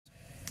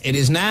It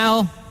is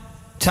now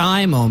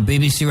time on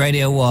BBC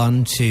Radio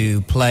 1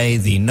 to play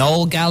the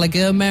Noel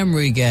Gallagher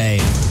memory game.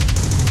 Oh,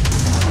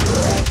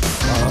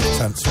 that's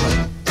tense,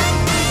 right?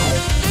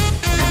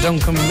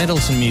 Duncan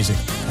Middleton music.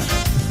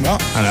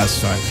 What? Oh,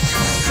 that's right.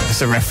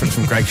 That's a reference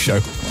from Greg's show.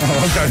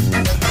 Oh, okay.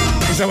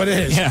 Is that what it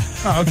is? Yeah.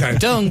 Oh, okay.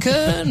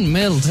 Duncan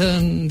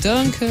Middleton,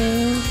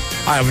 Duncan.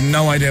 I have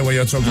no idea what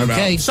you're talking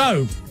Okay. about.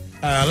 So,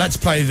 let's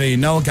play the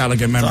Noel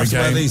Gallagher memory So I have to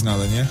wear game. these now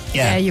then, yeah?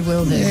 Yeah, you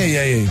will do.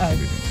 Yeah.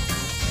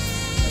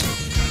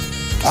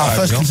 Our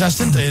first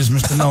contestant is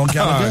Mr. Noel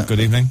Gallagher.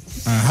 Good evening.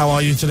 How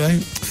are you today?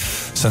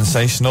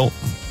 Sensational.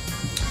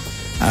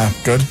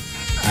 Good.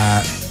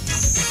 Are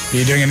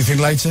you doing anything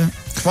later?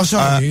 What's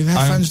wrong with you? The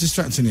headphones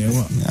distracting you or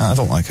what? Yeah, I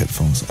don't like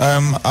headphones.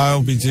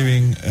 I'll be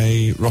doing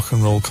a rock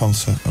and roll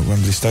concert at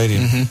Wembley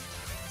Stadium.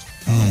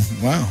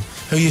 Wow.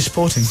 Who are you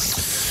supporting?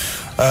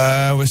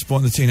 We're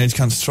supporting the Teenage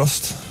Cancer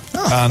Trust.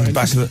 And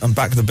back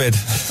the bid.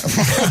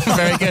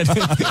 Very good.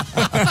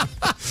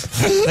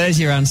 There's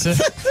your answer.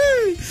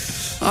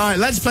 All right,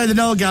 let's play the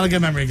Noel Gallagher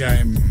memory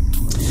game.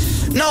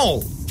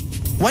 Noel,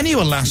 when you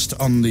were last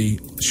on the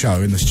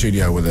show in the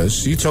studio with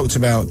us, you talked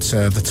about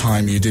the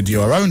time you did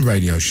your own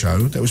radio show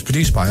that was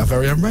produced by our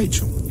very own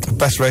Rachel. The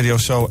best radio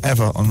show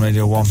ever on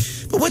Radio 1.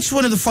 But which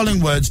one of the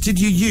following words did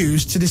you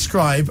use to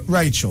describe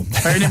Rachel?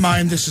 Bearing in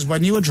mind this is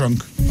when you were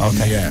drunk.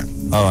 Okay. Yeah.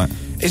 All right.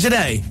 Is it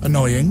A,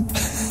 annoying,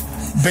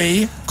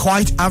 B,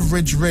 quite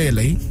average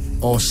really,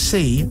 or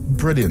C,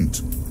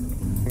 brilliant?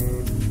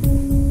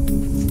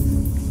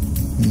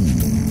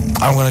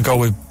 I'm going to go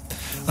with,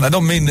 and I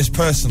don't mean this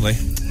personally,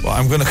 but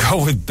I'm going to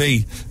go with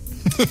B.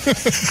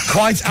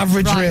 Quite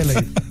average really.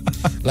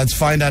 Let's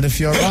find out if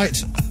you're right.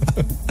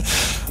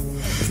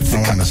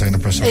 Hang on a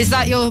second, press on. Is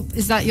that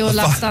your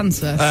last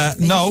answer?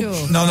 No,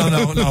 Sure?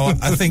 no.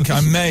 I think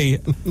I may,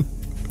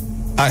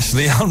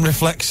 actually, on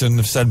reflection,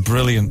 have said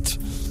brilliant.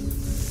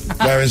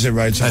 Where is it,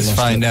 Rachel? Let's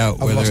find out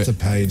I've whether lost the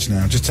page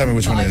now. Just tell me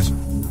which one it is.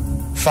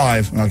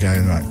 5. Okay,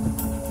 right.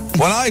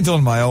 When I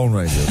done my own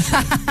radio,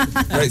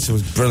 Rachel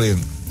was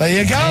brilliant.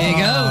 There you go. There you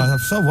go.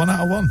 So 1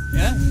 out of 1.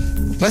 Yeah.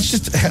 Let's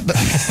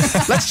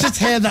just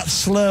hear that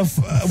slur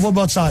one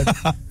more time.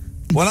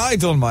 When I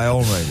done my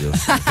own radio,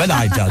 When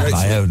I done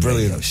my own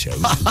brilliant. radio show.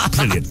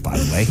 Brilliant, by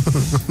the way.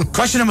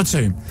 Question number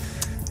 2.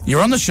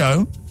 You're on the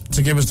show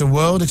to give us the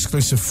world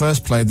exclusive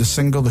first play of the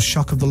single "The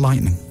Shock of the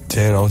Lightning."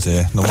 Dear, oh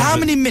dear. No But how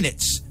wonder- many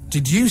minutes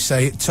did you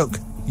say it took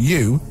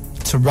you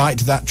to write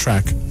that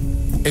track?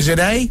 Is it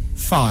A,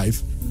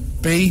 5,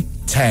 B,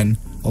 10,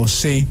 or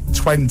C,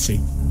 20?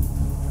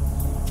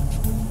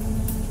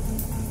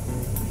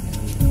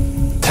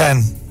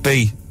 10,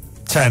 B,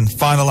 10.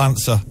 Final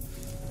answer.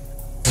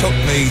 Took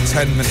me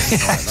 10 minutes.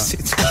 Yes,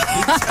 it took me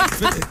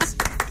 10 minutes.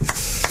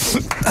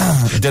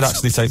 It did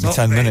actually take me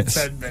 10 minutes.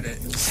 10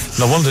 minutes.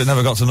 No wonder it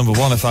never got to number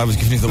 1 if I was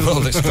giving you the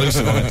world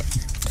exclusive on it.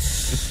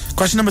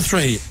 Question number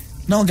 3.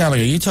 Noel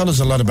Gallagher, you told us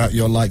a lot about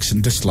your likes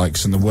and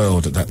dislikes in the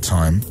world at that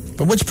time,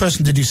 but which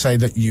person did you say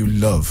that you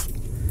love?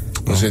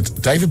 Was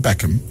it David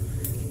Beckham,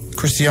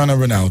 Cristiano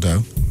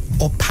Ronaldo,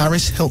 or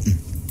Paris Hilton?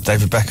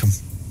 David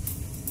Beckham.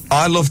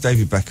 I love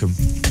David Beckham.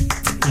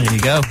 There you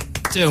go.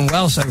 Doing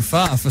well so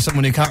far for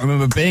someone who can't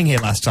remember being here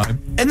last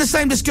time. In the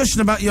same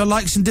discussion about your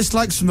likes and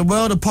dislikes from the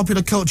world of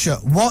popular culture,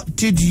 what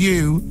did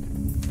you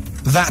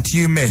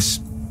miss?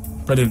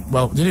 Brilliant.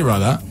 Well, did you write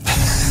that?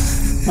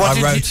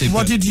 I wrote it,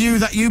 What but- did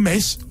you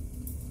miss?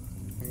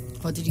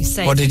 What did you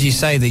say? What did you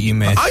say that you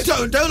missed?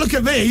 Don't look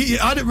at me.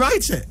 I didn't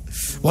write it.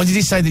 What did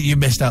he say that you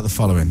missed out the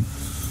following?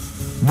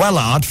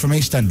 Wellard from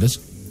EastEnders,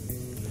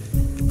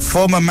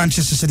 former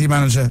Manchester City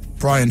manager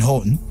Brian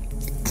Horton,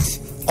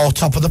 or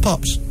Top of the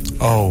Pops?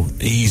 Oh,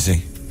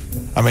 easy.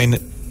 I mean,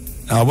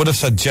 I would have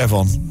said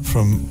Jevon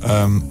from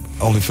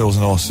Only Fools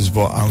and Horses,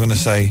 but I'm going to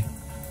say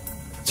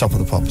Top of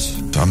the Pops.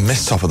 I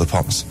missed Top of the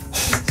Pops.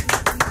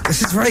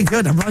 This is very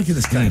good. I'm liking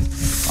this game.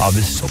 I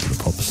missed Top of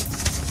the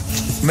Pops.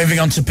 Moving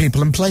on to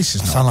people and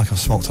places now. Sound like I've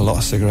smoked a lot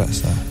of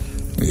cigarettes there.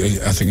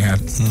 I think you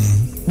had.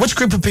 Which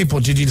group of people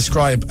did you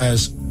describe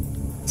as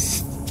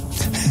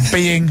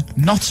being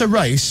not a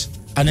race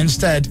and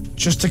instead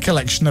just a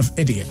collection of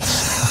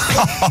idiots?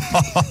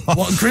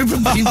 What group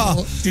of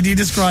people did you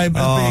describe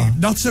as being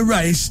not a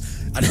race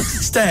and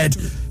instead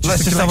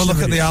Let's just have a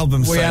look at the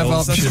album We have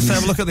sales. Let's just options.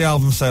 have a look at the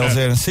album sales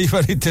here and see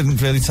where it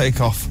didn't really take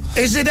off.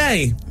 Is it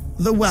A,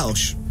 the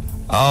Welsh?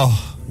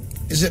 Oh.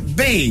 Is it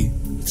B,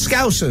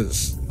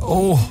 Scousers?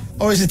 Oh.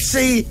 Or is it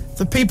C,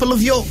 the people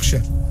of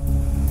Yorkshire?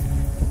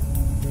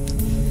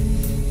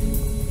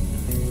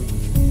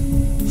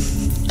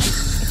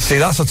 See,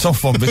 that's a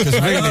tough one because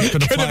really it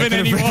could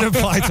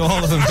apply to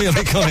all of them,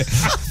 really, couldn't it?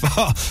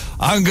 But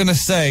I'm going to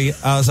say,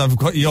 as I've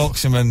got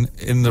Yorkshiremen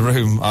in the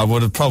room, I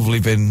would have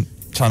probably been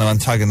trying to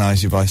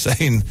antagonise you by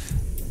saying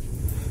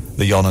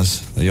the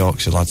Yonners, the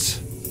Yorkshire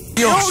lads.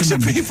 Yorkshire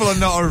people are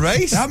not a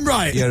race. I'm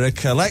right. You're a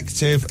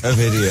collective of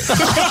idiots.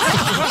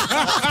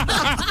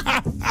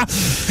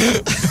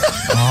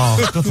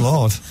 Oh, good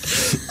lord.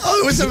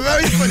 Oh, it was a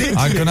very funny interview.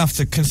 I'm going to have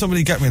to... Can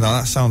somebody get me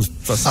that? That sounds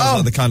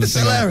like the kind of it's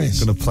thing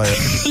hilarious. I'm going to play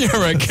it.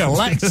 You're a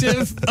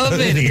collective of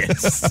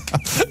idiots.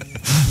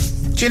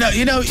 Do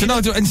you know,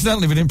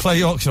 incidentally, we didn't play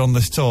Yorkshire on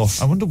this tour.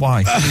 I wonder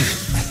why.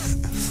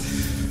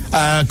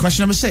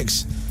 Question number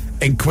 6.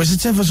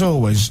 Inquisitive as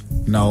always,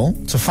 Noel,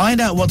 to find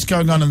out what's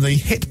going on in the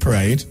hit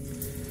parade,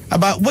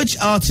 about which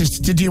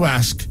artist did you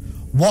ask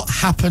what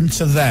happened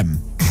to them?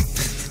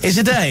 Is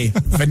it A,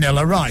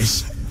 Vanilla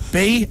Rice,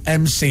 B,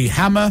 MC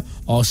Hammer,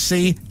 or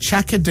C,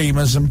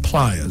 Chakademas and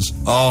Pliers?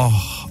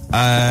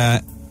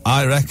 I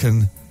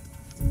reckon,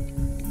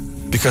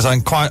 because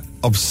I'm quite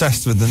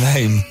obsessed with the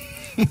name,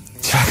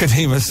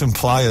 Chakademas and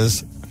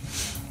Pliers.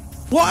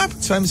 What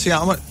happened to MC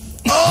Hammer?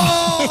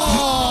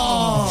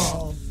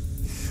 Oh!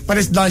 But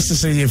it's nice to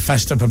see you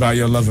fessed up about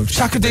your love of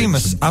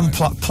Chakademas and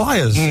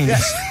Pliers.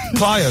 Yes.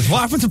 Pliers.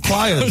 What happened to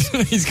Pliers?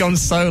 He's gone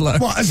solo.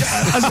 What, as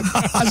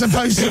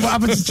opposed to what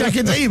happened to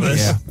Chakademas?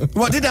 Yeah.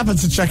 What did happen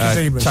to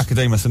Chakademas?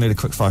 Chakademas, I need a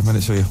quick 5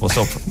 minutes with you. What's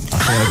up? I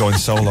think I'm going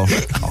solo.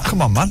 Oh,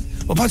 come on, man.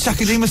 What about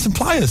Chakademas and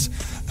Pliers?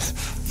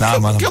 Nah,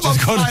 man, I'm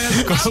just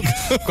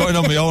going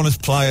on my own as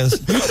Pliers.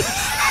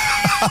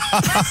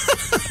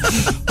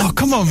 Oh,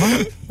 come on,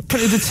 man.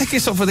 Printed the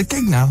tickets up for the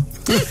gig now.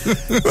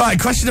 Right,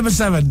 question number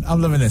 7.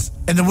 I'm loving this.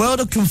 In the world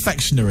of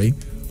confectionery,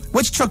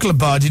 which chocolate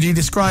bar did you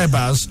describe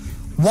as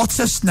what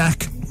a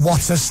snack,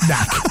 what a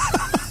snack?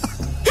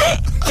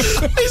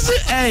 Is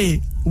it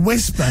A,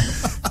 Whisper,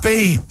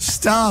 B,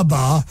 Star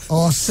Bar,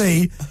 or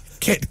C,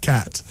 Kit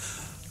Kat?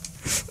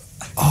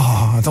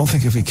 Oh, I don't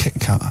think it'd be Kit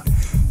Kat.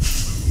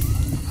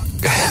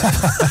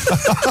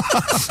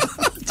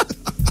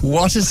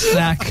 What a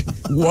snack.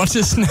 What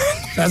a snack.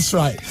 That's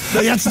right.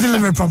 No, you have to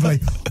deliver it properly.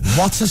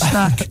 What a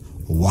snack.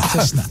 What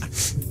a snack.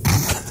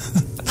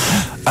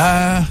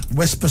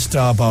 Whisper,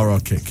 Star Bar, or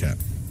Kit Kat?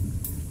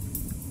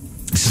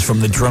 This is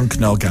from the drunk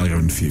Noel Gallagher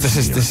interview.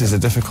 This is a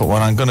difficult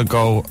one. I'm going to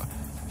go...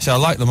 See, I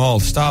like them all.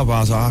 Star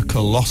Bars are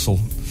colossal.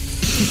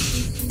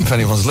 If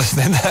anyone's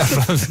listening there.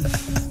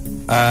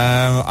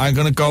 I'm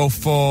going to go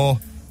for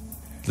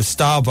the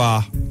Star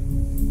Bar.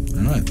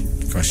 All right.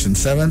 Question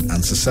 7.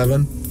 Answer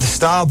 7. The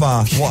Star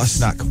Bar. What a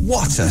snack.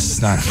 What a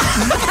snack.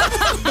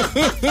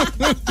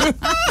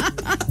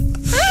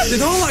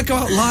 Did all that go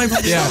out live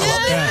on the Star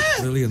Bar? Yeah.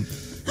 Brilliant.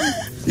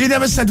 You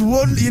never said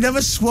one, you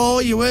never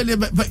swore, you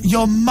weren't, but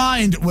your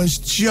mind was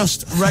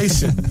just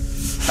racing.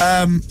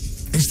 In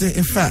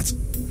fact,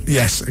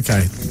 yes,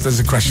 okay, there's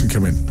a question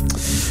coming.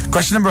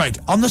 Question number 8.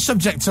 On the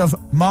subject of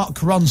Mark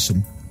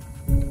Ronson.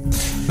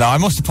 No, I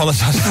must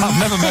apologise. I've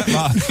never met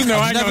Mark.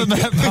 I've never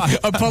met Mark.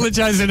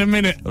 Apologise in a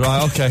minute.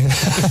 Right, okay.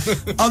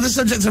 On the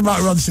subject of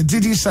Mark Ronson,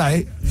 did you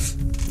say,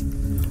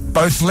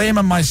 both Liam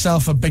and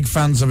myself are big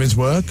fans of his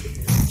work?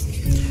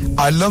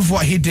 I love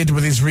what he did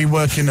with his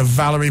reworking of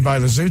Valerie by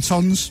the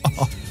Zootons.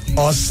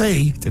 Or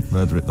C, did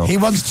murder it though. He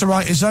wants to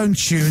write his own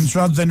tunes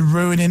rather than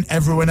ruining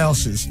everyone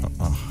else's.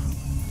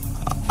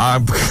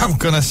 I'm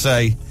going to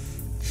say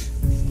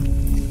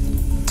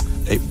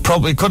it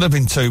probably could have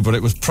been 2, but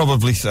it was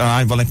probably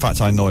well, in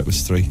fact, I know it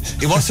was 3.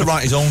 He wants to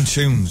write his own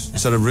tunes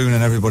instead of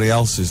ruining everybody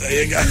else's.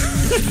 There you go.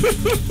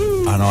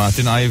 I know.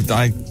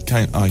 I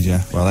can't. Oh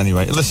yeah. Well,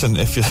 anyway, listen.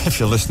 If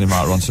you're listening,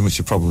 Mark Ronson, which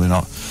you're probably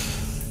not.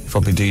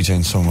 Probably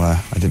DJing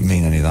somewhere. I didn't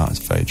mean any of that. It's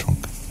very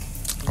drunk.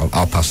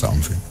 I'll pass that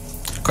on for you.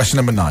 Question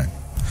number 9.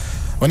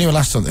 When you were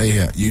last on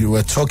here, you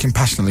were talking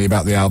passionately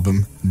about the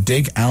album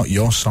Dig Out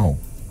Your Soul.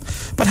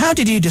 But how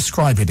did you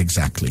describe it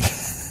exactly?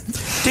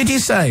 Did you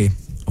say,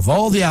 of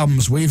all the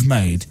albums we've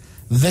made,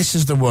 this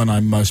is the one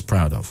I'm most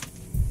proud of?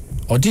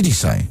 Or did you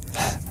say,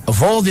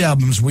 of all the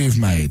albums we've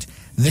made,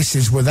 this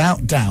is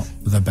without doubt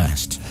the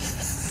best?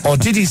 Or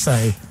did he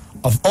say,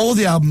 of all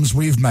the albums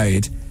we've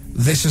made,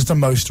 this is the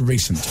most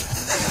recent?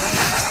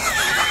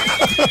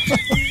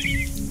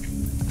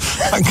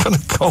 I'm going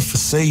to go for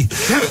C.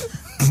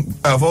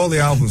 Of all the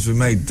albums we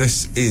made,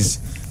 this is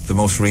the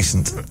most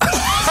recent.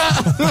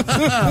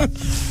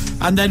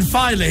 And then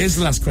finally, here's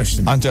the last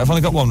question. I've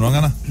only got one wrong,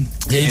 haven't I?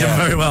 Yeah, you've done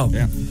very well.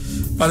 Yeah.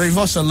 But you've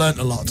also learnt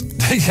a lot.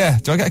 Yeah.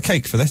 Do I get a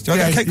cake for this? Do I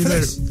get a cake for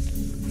this?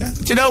 Yeah.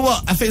 Do you know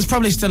what? I think it's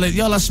probably still...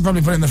 Your lads are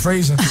probably put it in the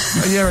freezer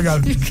a year ago.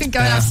 You can go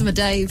and have some of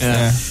Dave's.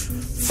 Yeah.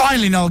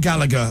 Finally, Noel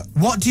Gallagher,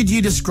 what did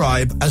you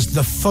describe as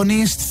the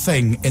funniest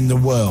thing in the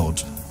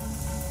world?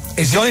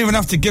 You don't even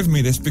have to give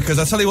me this, because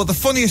I tell you what, the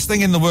funniest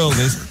thing in the world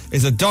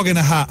is a dog in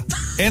a hat,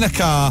 in a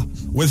car,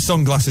 with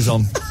sunglasses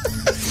on.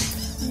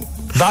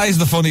 That is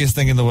the funniest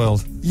thing in the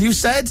world. You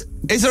said?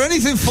 Is there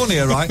anything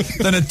funnier, right,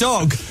 than a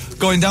dog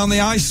going down the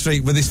high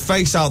street with his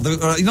face out?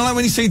 You know, like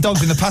when you see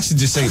dogs in the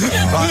passenger seat,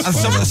 right? And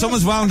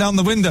someone's wound down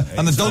the window,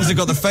 and the dogs have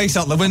got the face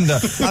out the window,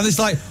 and it's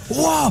like,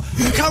 whoa!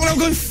 I can't believe I'm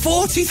going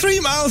 43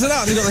 miles an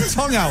hour. They've got the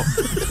tongue out.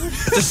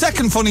 The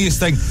second funniest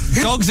thing: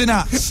 dogs in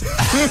hats.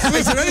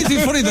 Is there anything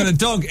funnier than a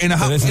dog in a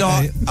hat?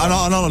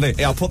 On holiday.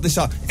 Yeah, I'll put this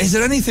out. Is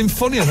there anything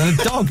funnier than a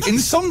dog in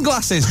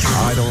sunglasses?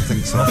 I don't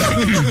think so.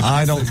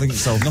 I don't think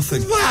so.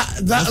 Nothing.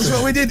 That's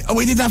what we did.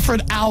 We did that for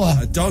an hour.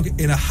 A dog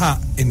in a hat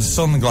in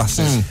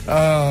sunglasses.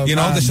 You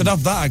know, they should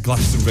have that at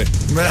Glastonbury.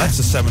 That's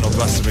a seminal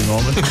Glastonbury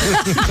moment.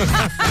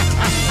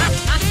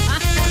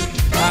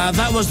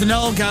 That was the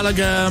Noel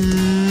Gallagher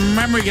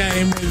memory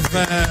game with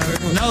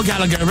Noel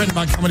Gallagher, written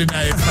by Comedy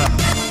Dave.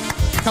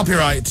 Right.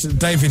 Copyright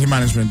Dave Video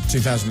Management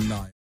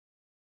 2009.